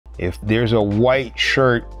If there's a white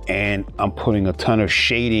shirt and I'm putting a ton of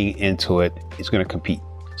shading into it, it's going to compete.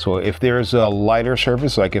 So if there's a lighter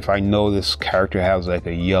surface, like if I know this character has like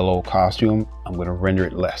a yellow costume, I'm going to render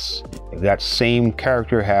it less. If that same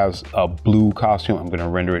character has a blue costume, I'm going to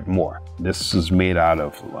render it more. This is made out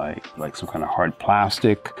of like some kind of hard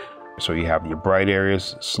plastic. So you have your bright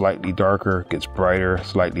areas, slightly darker, gets brighter,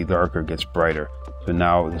 slightly darker, gets brighter. So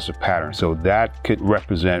now there's a pattern. So that could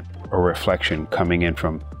represent a reflection coming in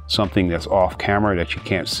from something that's off camera that you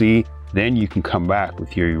can't see. Then you can come back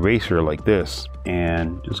with your eraser like this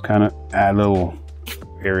and just kind of add little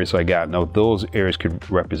areas like that. Now those areas could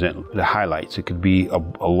represent the highlights. It could be a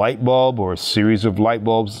light bulb or a series of light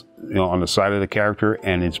bulbs, you know, on the side of the character,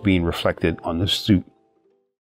 and it's being reflected on the suit.